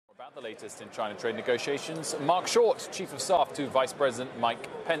About the latest in China trade negotiations, Marc Short, Chief of Staff to Vice President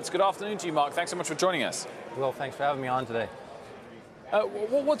Mike Pence. Good afternoon to you, Mark. Thanks so much for joining us. Well, thanks for having me on today.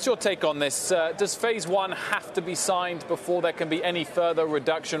 What's your take on this? Does phase one have to be signed before there can be any further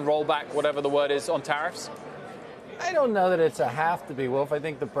reduction, rollback, whatever the word is, on tariffs? I don't know that it's a have to be, Wolf. I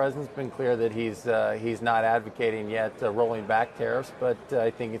think the president's been clear that he's not advocating yet rolling back tariffs, but I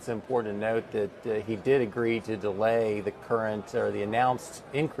think it's important to note that he did agree to delay the current or the announced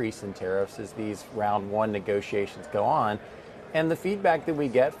increase in tariffs as these round one negotiations go on. And the feedback that we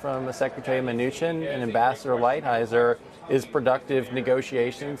get from Secretary Mnuchin and Ambassador Lighthizer is productive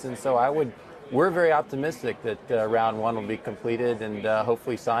negotiations, and so we're very optimistic that round one will be completed and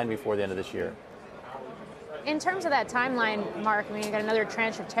hopefully signed before the end of this year. In terms of that timeline, Mark, I mean, you got another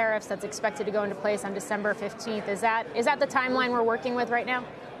tranche of tariffs that's expected to go into place on December 15th. Is that the timeline we're working with right now?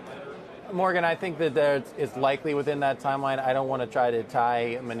 Morgan, I think that it's likely within that timeline. I don't want to try to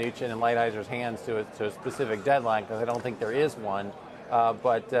tie Mnuchin and Lighthizer's hands to a specific deadline because I don't think there is one.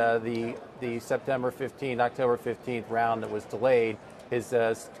 But the September 15th, October 15th round that was delayed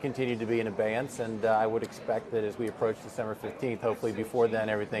has continued to be in abeyance, and I would expect that as we approach December 15th, hopefully before then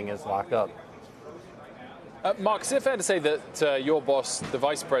everything is locked up. Mark, is it fair to say that your boss, the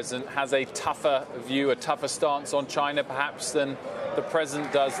Vice President, has a tougher view, a tougher stance on China perhaps than the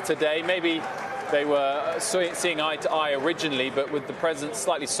President does today? Maybe they were seeing eye to eye originally, but with the President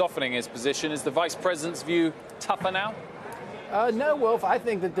slightly softening his position, is the Vice President's view tougher now? No, Wolf. I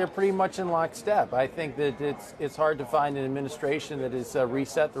think that they're pretty much in lockstep. I think that it's hard to find an administration that has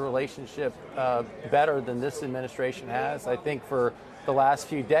reset the relationship better than this administration has. I think for the last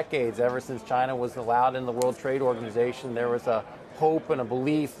few decades, ever since China was allowed in the World Trade Organization, there was a hope and a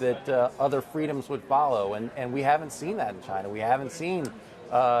belief that other freedoms would follow, and we haven't seen that in China. We haven't seen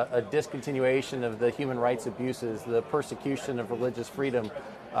a discontinuation of the human rights abuses, the persecution of religious freedom.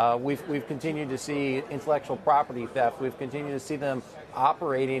 We've continued to see intellectual property theft. We've continued to see them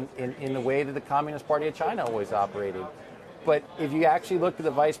operating in the way that the Communist Party of China always operated. But if you actually look at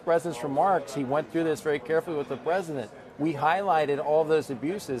the Vice President's remarks, he went through this very carefully with the President. We highlighted all of those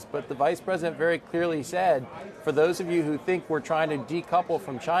abuses, but the Vice President very clearly said, for those of you who think we're trying to decouple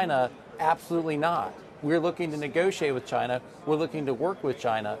from China, absolutely not. We're looking to negotiate with China. We're looking to work with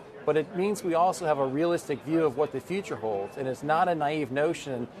China. But it means we also have a realistic view of what the future holds. And it's not a naive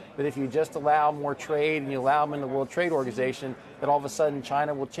notion that if you just allow more trade and you allow them in the World Trade Organization, that all of a sudden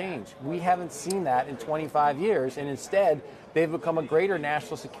China will change. We haven't seen that in 25 years. And instead, they've become a greater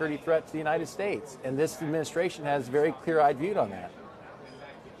national security threat to the United States. And this administration has a very clear-eyed view on that.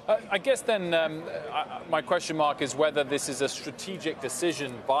 I guess then my question mark is whether this is a strategic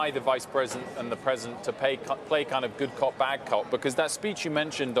decision by the Vice President and the President to play kind of good cop, bad cop, because that speech you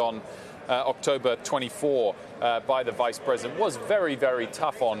mentioned on October 24 by the Vice President was very, very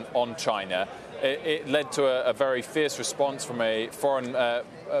tough on China. It led to a very fierce response from a foreign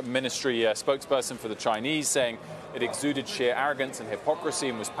ministry spokesperson for the Chinese saying it exuded sheer arrogance and hypocrisy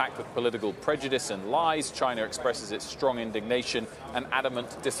and was packed with political prejudice and lies. China expresses its strong indignation and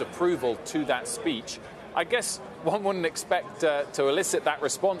adamant disapproval to that speech. I guess one wouldn't expect to elicit that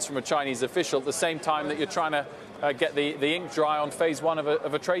response from a Chinese official at the same time that you're trying to get the ink dry on phase one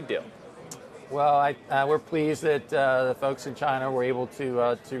of a trade deal. Well, we're pleased that the folks in China were able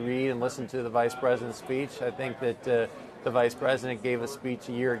to read and listen to the Vice President's speech. I think that the Vice President gave a speech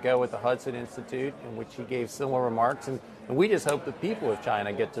a year ago at the Hudson Institute in which he gave similar remarks. And we just hope the people of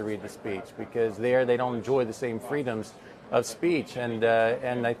China get to read the speech because there they don't enjoy the same freedoms of speech. And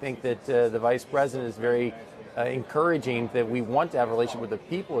I think that the Vice President is very encouraging that we want to have a relationship with the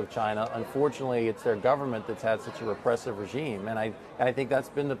people of China. Unfortunately, it's their government that's had such a repressive regime. And I think that's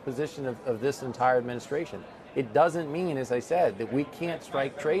been the position of this entire administration. It doesn't mean, as I said, that we can't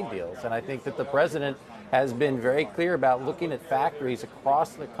strike trade deals. And I think that the President has been very clear about looking at factories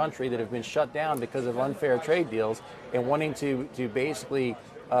across the country that have been shut down because of unfair trade deals and wanting to basically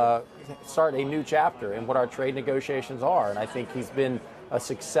start a new chapter in what our trade negotiations are. And I think he's been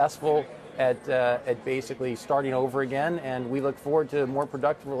successful at basically starting over again, and we look forward to a more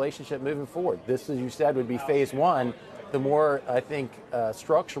productive relationship moving forward. This, as you said, would be phase one. The more, I think,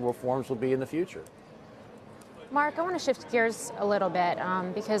 structural reforms will be in the future. Mark, I want to shift gears a little bit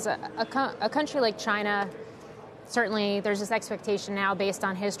because a country like China, certainly there's this expectation now based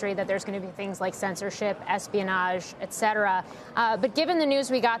on history that there's going to be things like censorship, espionage, etc. But given the news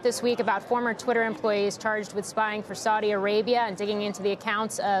we got this week about former Twitter employees charged with spying for Saudi Arabia and digging into the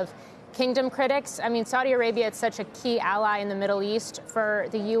accounts of kingdom critics, I mean, Saudi Arabia is such a key ally in the Middle East for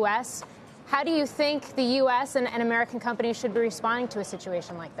the U.S. How do you think the U.S. and American companies should be responding to a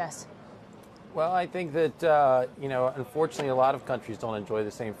situation like this? Well, I think that, unfortunately, a lot of countries don't enjoy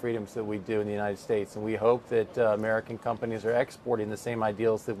the same freedoms that we do in the United States. And we hope that American companies are exporting the same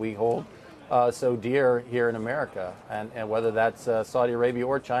ideals that we hold so dear here in America. And whether that's Saudi Arabia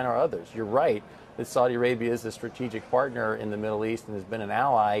or China or others. You're right that Saudi Arabia is a strategic partner in the Middle East and has been an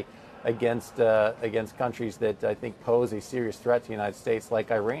ally against countries that I think pose a serious threat to the United States,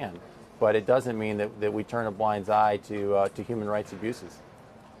 like Iran. But it doesn't mean that we turn a blind eye to human rights abuses.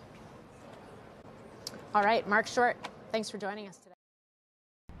 All right, Marc Short, thanks for joining us today.